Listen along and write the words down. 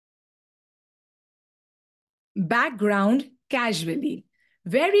Background casually.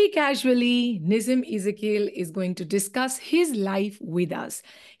 Very casually, Nissim Ezekiel is going to discuss his life with us,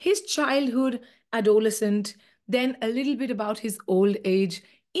 his childhood, adolescent, then a little bit about his old age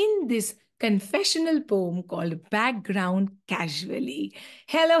in this confessional poem called Background Casually.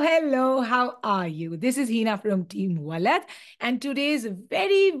 Hello, hello, how are you? This is Heena from Team Vallath, and today's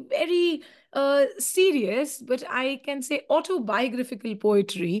very serious, but I can say autobiographical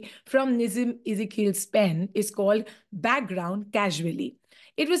poetry from Nissim Ezekiel's pen is called Background Casually.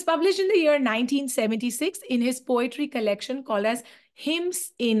 It was published in the year 1976 in his poetry collection called as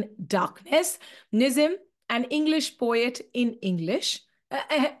Hymns in Darkness. Nissim, an English poet in English,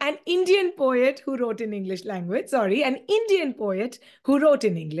 an Indian poet who wrote in English language, an Indian poet who wrote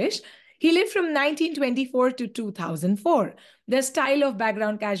in English. He lived from 1924 to 2004. The style of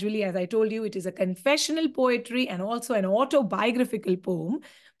Background Casually, as I told you, it is a confessional poetry and also an autobiographical poem.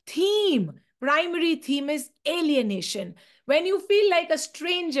 Primary theme is alienation. When you feel like a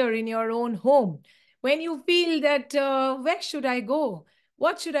stranger in your own home, when you feel that, where should I go?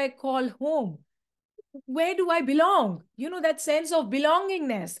 What should I call home? Where do I belong? You know, that sense of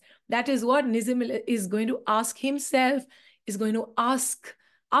belongingness. That is what Nissim is going to ask himself, is going to ask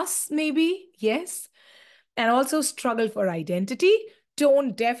us, maybe, yes. And also struggle for identity.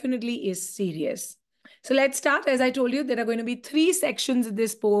 Tone definitely is serious. So let's start. As I told you, there are going to be 3 sections in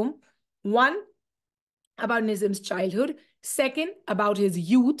this poem. One, about Nissim's childhood. Second, about his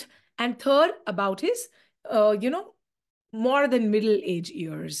youth. And third, about his, more than middle age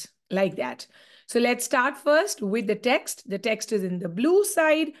years, like that. So let's start first with the text. The text is in the blue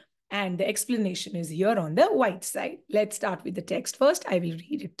side and the explanation is here on the white side. Let's start with the text first. I will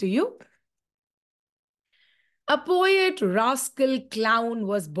read it to you. A poet, rascal, clown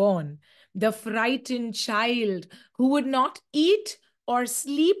was born, the frightened child who would not eat or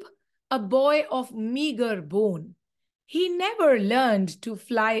sleep, a boy of meager bone. He never learned to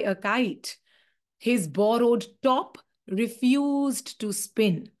fly a kite. His borrowed top refused to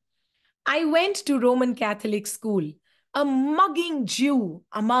spin. I went to Roman Catholic school, a mugging Jew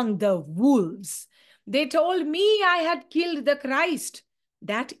among the wolves. They told me I had killed the Christ.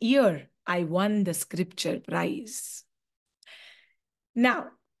 That year, I won the scripture prize. Now,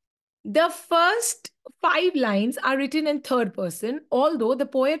 the first 5 lines are written in third person, although the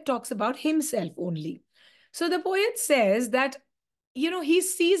poet talks about himself only. So the poet says that, he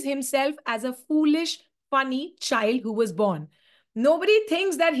sees himself as a foolish, funny child who was born. Nobody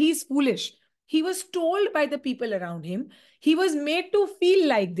thinks that he's foolish. He was told by the people around him. He was made to feel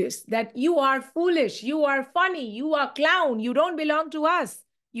like this, that you are foolish, you are funny, you are clown, you don't belong to us.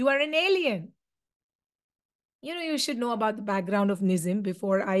 You are an alien. You should know about the background of Nissim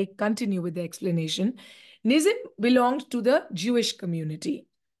before I continue with the explanation. Nissim belonged to the Jewish community.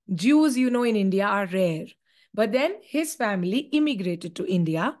 Jews, in India are rare. But then his family immigrated to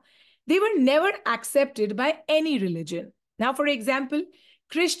India. They were never accepted by any religion. Now, for example,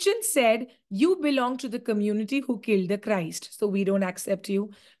 Christians said, you belong to the community who killed the Christ, so we don't accept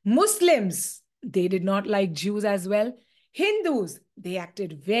you. Muslims, they did not like Jews as well. Hindus, they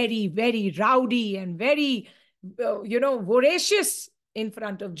acted very rowdy and very, voracious in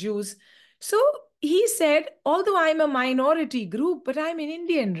front of Jews. So he said, although I'm a minority group, but I'm an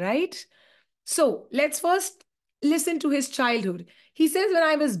Indian, right? So let's first listen to his childhood. He says, when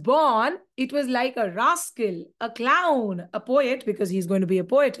I was born, it was like a rascal, a clown, a poet, because he's going to be a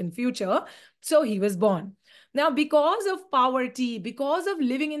poet in future. So he was born. Now, because of poverty, because of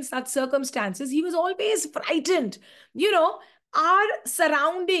living in such circumstances, he was always frightened. Our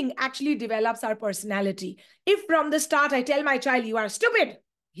surrounding actually develops our personality. If from the start I tell my child, you are stupid,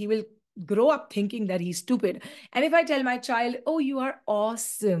 he will grow up thinking that he's stupid. And if I tell my child, oh, you are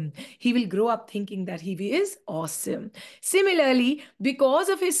awesome, he will grow up thinking that he is awesome. Similarly, because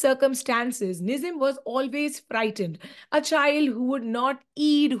of his circumstances, Nissim was always frightened. A child who would not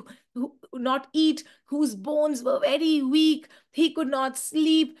eat, whose bones were very weak, he could not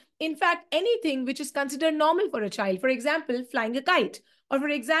sleep. In fact, anything which is considered normal for a child, for example, flying a kite, or for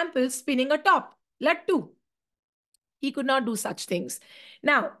example, spinning a top, lattu, he could not do such things.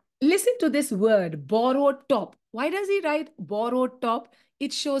 Now, listen to this word, borrowed top. Why does he write borrowed top?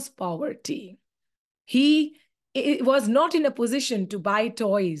 It shows poverty. He was not in a position to buy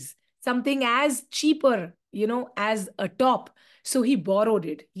toys, something as cheaper, as a top. So he borrowed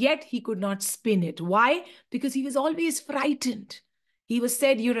it, yet he could not spin it. Why? Because he was always frightened. He was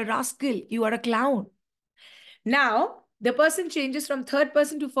said, you're a rascal, you are a clown. Now, the person changes from third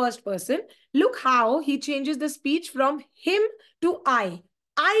person to first person. Look how he changes the speech from him to I.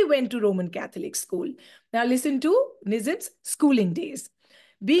 I went to Roman Catholic school. Now listen to Nissim's schooling days.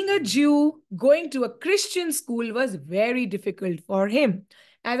 Being a Jew, going to a Christian school was very difficult for him.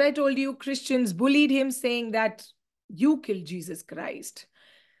 As I told you, Christians bullied him, saying that you killed Jesus Christ.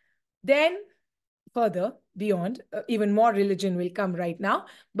 Then further beyond, even more religion will come right now.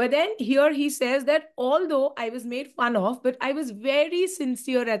 But then here he says that although I was made fun of, but I was very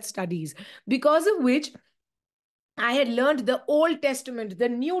sincere at studies, because of which I had learned the Old Testament, the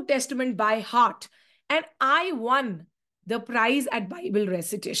New Testament by heart, and I won the prize at Bible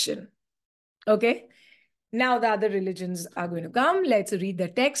recitation. Okay. Now the other religions are going to come. Let's read the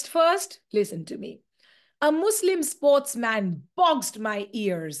text first. Listen to me. A Muslim sportsman boxed my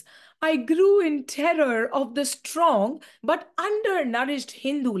ears. I grew in terror of the strong but undernourished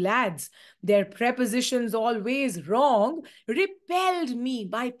Hindu lads. Their prepositions always wrong repelled me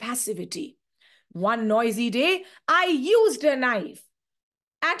by passivity. One noisy day, I used a knife.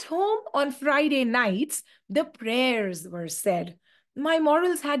 At home on Friday nights, the prayers were said. My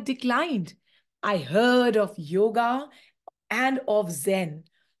morals had declined. I heard of yoga and of Zen.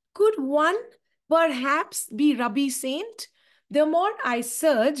 Could one perhaps be Rabbi Saint? The more I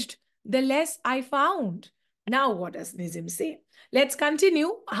searched, the less I found. Now, what does Nissim say? Let's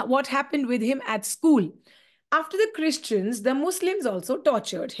continue what happened with him at school. After the Christians, the Muslims also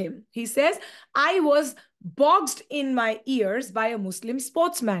tortured him. He says, I was boxed in my ears by a Muslim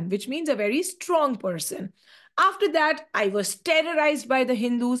sportsman, which means a very strong person. After that, I was terrorized by the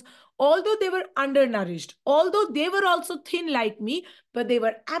Hindus, although they were undernourished, although they were also thin like me, but they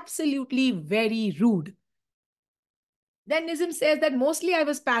were absolutely very rude. Then Nissim says that mostly I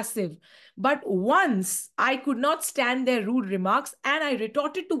was passive, but once I could not stand their rude remarks and I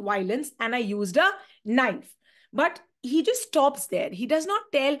retorted to violence and I used a knife. But he just stops there. He does not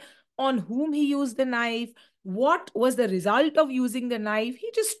tell on whom he used the knife, what was the result of using the knife.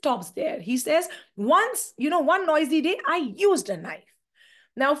 He just stops there. He says, once, one noisy day, I used a knife.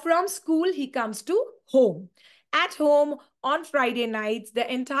 Now, from school, he comes to home. At home, on Friday nights,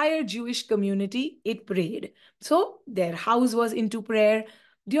 the entire Jewish community, it prayed. So their house was into prayer.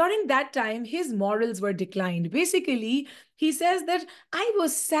 During that time, his morals were declined. Basically, he says that I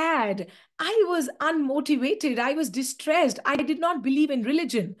was sad, I was unmotivated, I was distressed, I did not believe in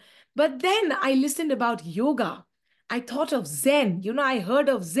religion. But then I listened about yoga. I thought of Zen. I heard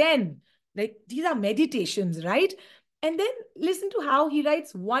of Zen. Like, these are meditations, right? And then listen to how he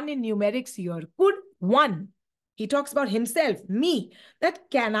writes one in numerics here. Could one? He talks about himself, me, that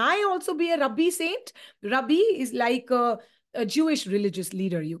can I also be a Rabbi Saint? Rabbi is like a Jewish religious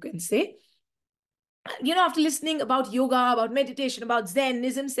leader, you can say. After listening about yoga, about meditation, about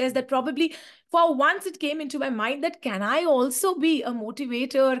Zen, says that probably for once it came into my mind that can I also be a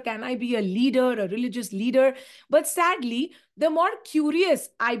motivator? Can I be a leader, a religious leader? But sadly, the more curious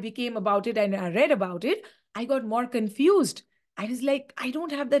I became about it and I read about it, I got more confused. I was like, I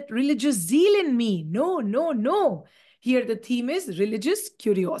don't have that religious zeal in me. No, no, no. Here the theme is religious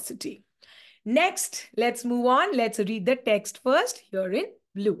curiosity. Next, let's move on. Let's read the text first here in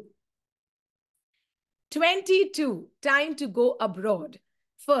blue. 22, time to go abroad.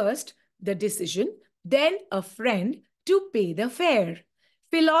 First, the decision, then a friend to pay the fare.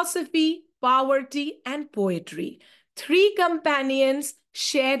 Philosophy, poverty, and poetry. 3 companions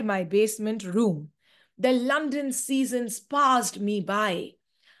shared my basement room. The London seasons passed me by.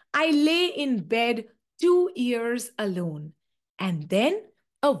 I lay in bed 2 years alone. And then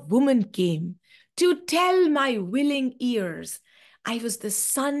a woman came to tell my willing ears I was the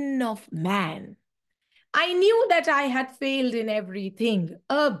son of man. I knew that I had failed in everything,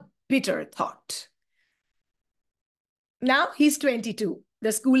 a bitter thought. Now he's 22.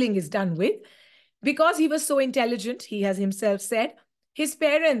 The schooling is done with. Because he was so intelligent, he has himself said, his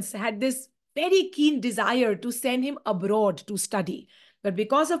parents had this very keen desire to send him abroad to study. But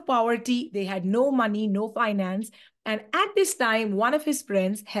because of poverty, they had no money, no finance. And at this time, one of his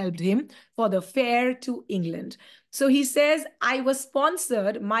friends helped him for the fare to England. So he says, I was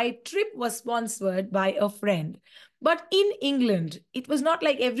sponsored, my trip was sponsored by a friend. But in England, it was not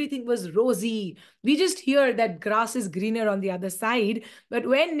like everything was rosy. We just hear that grass is greener on the other side. But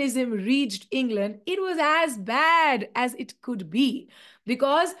when Nissim reached England, it was as bad as it could be.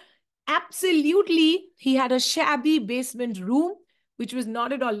 Because absolutely, he had a shabby basement room, which was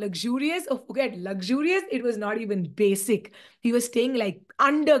not at all luxurious. Oh, forget luxurious. It was not even basic. He was staying like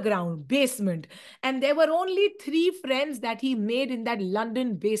underground, basement. And there were only 3 friends that he made in that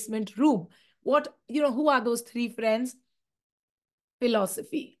London basement room. Who are those 3 friends?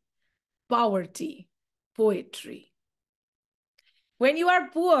 Philosophy, poverty, poetry. When you are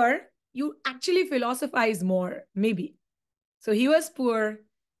poor, you actually philosophize more, maybe. So he was poor.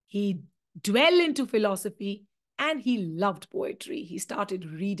 He dwelled into philosophy And he loved poetry. He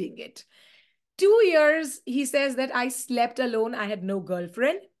started reading it. 2 years, he says that I slept alone. I had no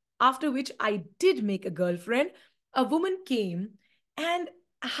girlfriend. After which I did make a girlfriend. A woman came, and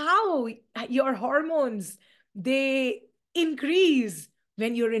how your hormones, they increase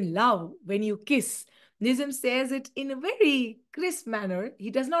when you're in love, when you kiss. Nissim says it in a very crisp manner. He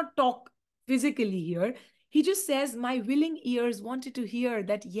does not talk physically here. He just says, my willing ears wanted to hear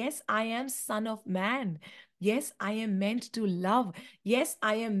that, yes, I am son of man. Yes, I am meant to love. Yes,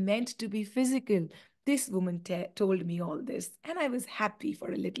 I am meant to be physical. This woman told me all this, and I was happy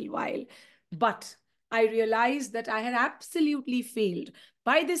for a little while. But I realized that I had absolutely failed.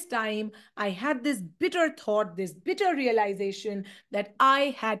 By this time, I had this bitter thought, this bitter realization that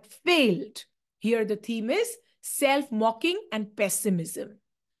I had failed. Here, the theme is self-mocking and pessimism.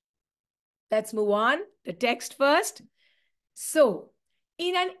 Let's move on. The text first. So,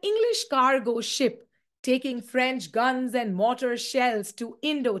 in an English cargo ship taking French guns and mortar shells to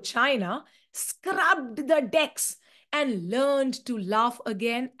Indochina, scrubbed the decks and learned to laugh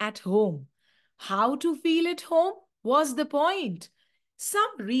again at home. How to feel at home was the point.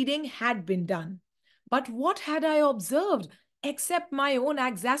 Some reading had been done. But what had I observed except my own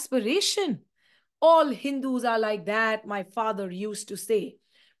exasperation? All Hindus are like that, my father used to say.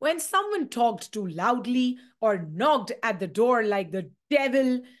 When someone talked too loudly or knocked at the door like the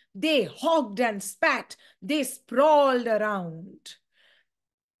devil, they hogged and spat, they sprawled around.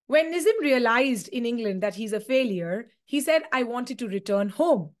 When Nissim realized in England that he's a failure, he said, I wanted to return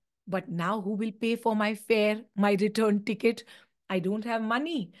home. But now who will pay for my fare, my return ticket? I don't have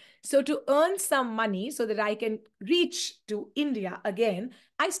money. So to earn some money so that I can reach to India again,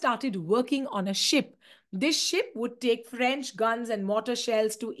 I started working on a ship. This ship would take French guns and mortar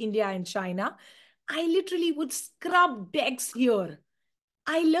shells to India and China. I literally would scrub decks here.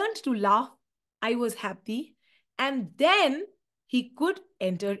 I learned to laugh. I was happy. And then he could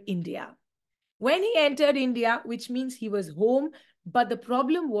enter India. When he entered India, which means he was home, but the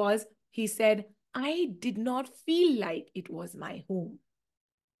problem was, he said, I did not feel like it was my home.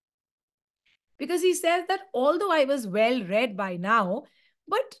 Because he says that although I was well read by now,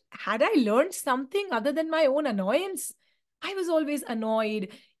 but had I learned something other than my own annoyance? I was always annoyed.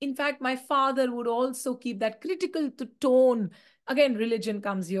 In fact, my father would also keep that critical tone. Again, religion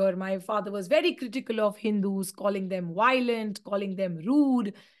comes here. My father was very critical of Hindus, calling them violent, calling them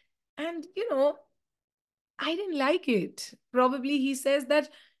rude. And, I didn't like it. Probably he says that,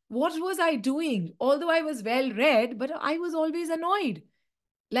 what was I doing? Although I was well read, but I was always annoyed.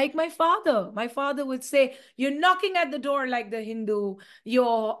 Like my father would say, you're knocking at the door like the Hindu.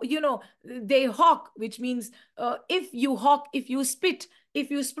 They hawk, which means if you hawk, if you spit, if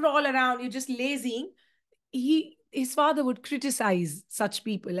you sprawl around, you're just lazying. His father would criticize such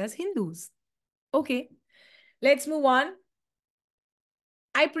people as Hindus. Okay, let's move on.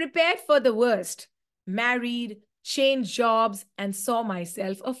 I prepared for the worst, married, changed jobs, and saw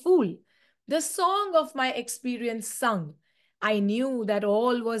myself a fool. The song of my experience sung. I knew that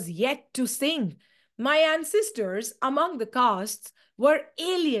all was yet to sing. My ancestors among the castes were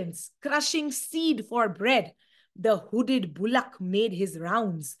aliens crushing seed for bread. The hooded bullock made his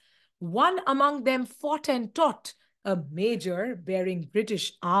rounds. One among them fought and taught, a major bearing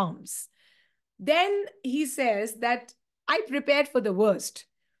British arms. Then he says that I prepared for the worst.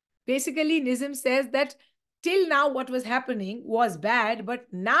 Basically, Nissim says that till now what was happening was bad, but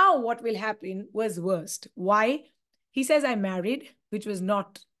now what will happen was worst. Why? He says I married, which was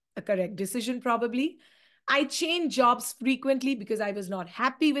not a correct decision probably. I changed jobs frequently because I was not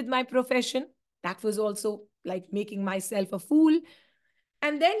happy with my profession. That was also like making myself a fool.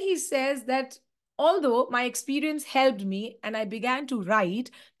 And then he says that although my experience helped me and I began to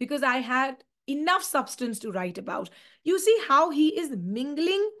write because I had enough substance to write about. You see how he is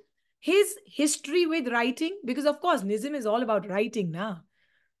mingling his history with writing? Because of course, Nissim is all about writing now.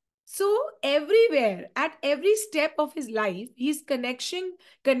 So everywhere, at every step of his life, he's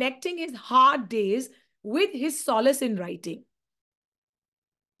connecting his hard days with his solace in writing.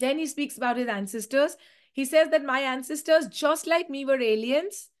 Then he speaks about his ancestors. He says that my ancestors, just like me, were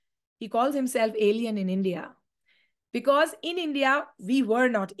aliens. He calls himself alien in India. Because in India, we were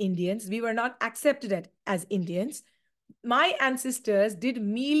not Indians. We were not accepted as Indians. My ancestors did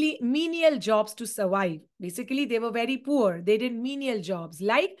menial jobs to survive. Basically, they were very poor. They did menial jobs,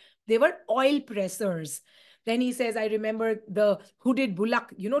 like they were oil pressers. Then he says, I remember the hooded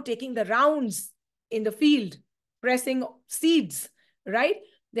bullock, taking the rounds in the field, pressing seeds, right?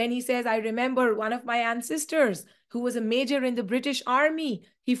 Then he says, I remember one of my ancestors who was a major in the British Army.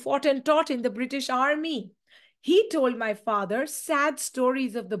 He fought and taught in the British Army. He told my father sad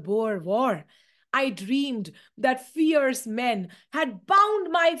stories of the Boer War. I dreamed that fierce men had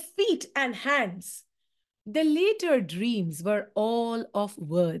bound my feet and hands. The later dreams were all of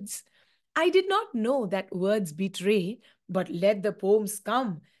words. I did not know that words betray, but let the poems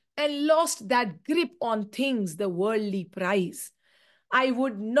come and lost that grip on things the worldly prize. I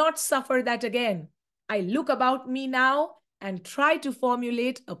would not suffer that again. I look about me now and try to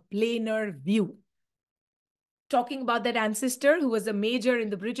formulate a plainer view. Talking about that ancestor who was a major in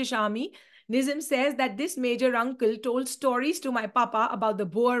the British Army, Nissim says that this major uncle told stories to my papa about the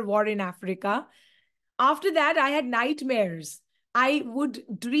Boer War in Africa. After that, I had nightmares. I would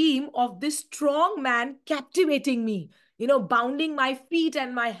dream of this strong man captivating me, bounding my feet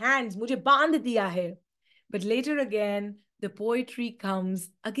and my hands. Mujhe bandh diya hai. But later again, the poetry comes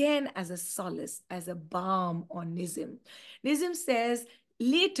again as a solace, as a balm on Nissim. Nissim says,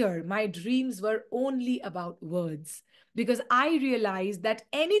 later, my dreams were only about words because I realized that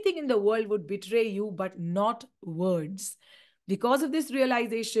anything in the world would betray you, but not words. Because of this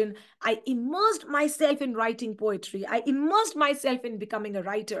realization, I immersed myself in writing poetry. I immersed myself in becoming a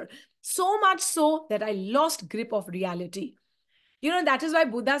writer, so much so that I lost grip of reality. That is why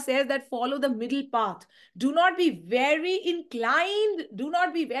Buddha says that follow the middle path. Do not be very inclined. Do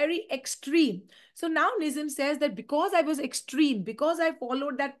not be very extreme. So now Nissim says that because I was extreme, because I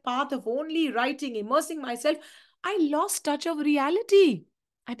followed that path of only writing, immersing myself, I lost touch of reality.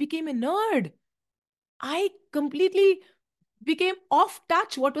 I became a nerd. I completely became off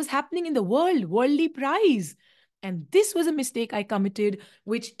touch what was happening in the world, worldly prize. And this was a mistake I committed,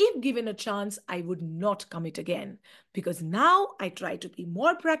 which if given a chance, I would not commit again. Because now I try to be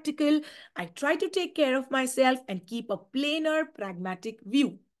more practical. I try to take care of myself and keep a plainer, pragmatic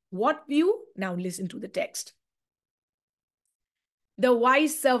view. What view? Now listen to the text. The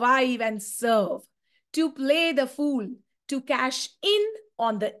wise survive and serve, to play the fool, to cash in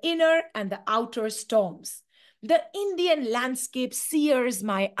on the inner and the outer storms. The Indian landscape sears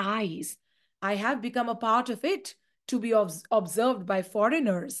my eyes. I have become a part of it to be observed by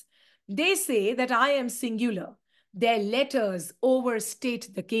foreigners. They say that I am singular. Their letters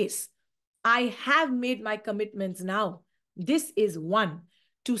overstate the case. I have made my commitments now. This is one,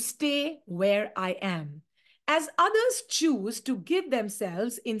 to stay where I am. As others choose to give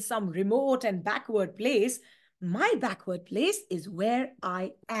themselves in some remote and backward place, my backward place is where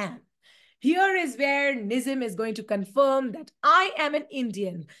I am. Here is where Nissim is going to confirm that I am an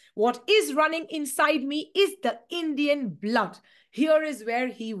Indian. What is running inside me is the Indian blood. Here is where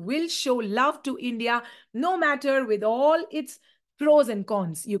he will show love to India, no matter with all its pros and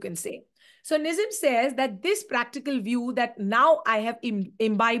cons, you can say. So Nissim says that this practical view that now I have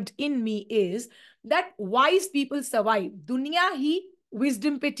imbibed in me is that wise people survive. Dunya hi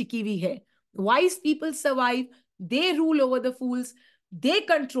wisdom pe tiki hui hai. Wise people survive. They rule over the fools. They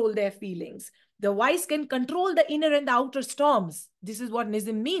control their feelings. The wise can control the inner and the outer storms. This is what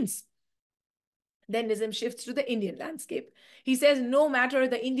Nissim means. Then Nissim shifts to the Indian landscape. He says, no matter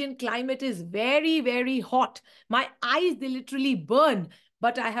the Indian climate is very, very hot. My eyes, they literally burn.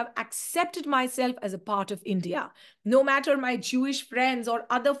 But I have accepted myself as a part of India. No matter my Jewish friends or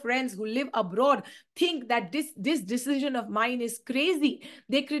other friends who live abroad think that this decision of mine is crazy.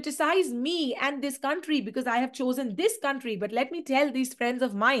 They criticize me and this country because I have chosen this country. But let me tell these friends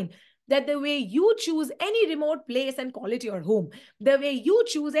of mine that the way you choose any remote place and call it your home, the way you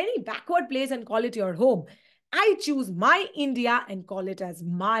choose any backward place and call it your home, I choose my India and call it as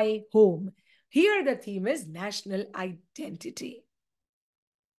my home. Here the theme is national identity.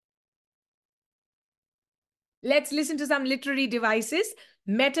 Let's listen to some literary devices.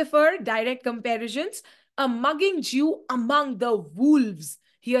 Metaphor, direct comparisons. A mugging Jew among the wolves.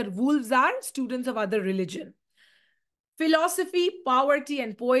 Here, wolves are students of other religion. Philosophy, poverty,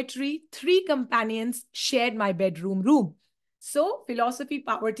 and poetry. Three companions shared my bedroom room. So, philosophy,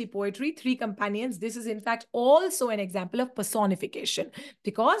 poverty, poetry, three companions. This is, in fact, also an example of personification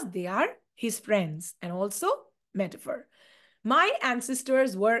because they are his friends, and also metaphor. My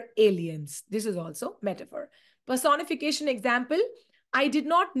ancestors were aliens. This is also metaphor. Personification example, I did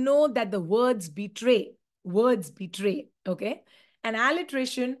not know that the words betray. Words betray, okay? An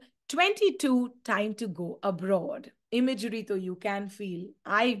alliteration, 22, time to go abroad. Imagery, though, you can feel.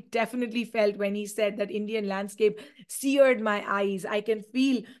 I definitely felt when he said that Indian landscape seared my eyes. I can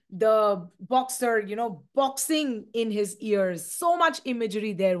feel the boxer, boxing in his ears. So much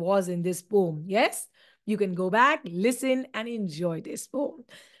imagery there was in this poem, yes? You can go back, listen, and enjoy this poem.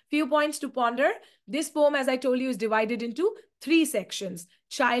 Few points to ponder. This poem, as I told you, is divided into three sections: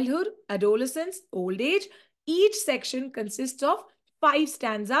 childhood, adolescence, old age. Each section consists of 5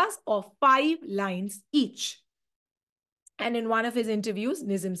 stanzas of 5 lines each. And in one of his interviews,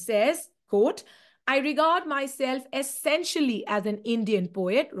 Nissim says, Quote, I regard myself essentially as an Indian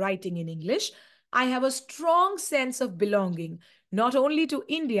poet writing in English. I have a strong sense of belonging, not only to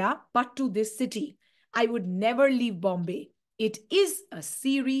India, but to this city. I would never leave Bombay. It is a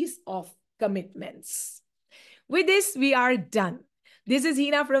series of commitments. With this, we are done. This is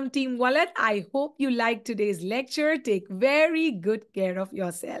Heena from Team Vallath. I hope you liked today's lecture. Take very good care of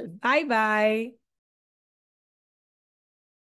yourself. Bye-bye.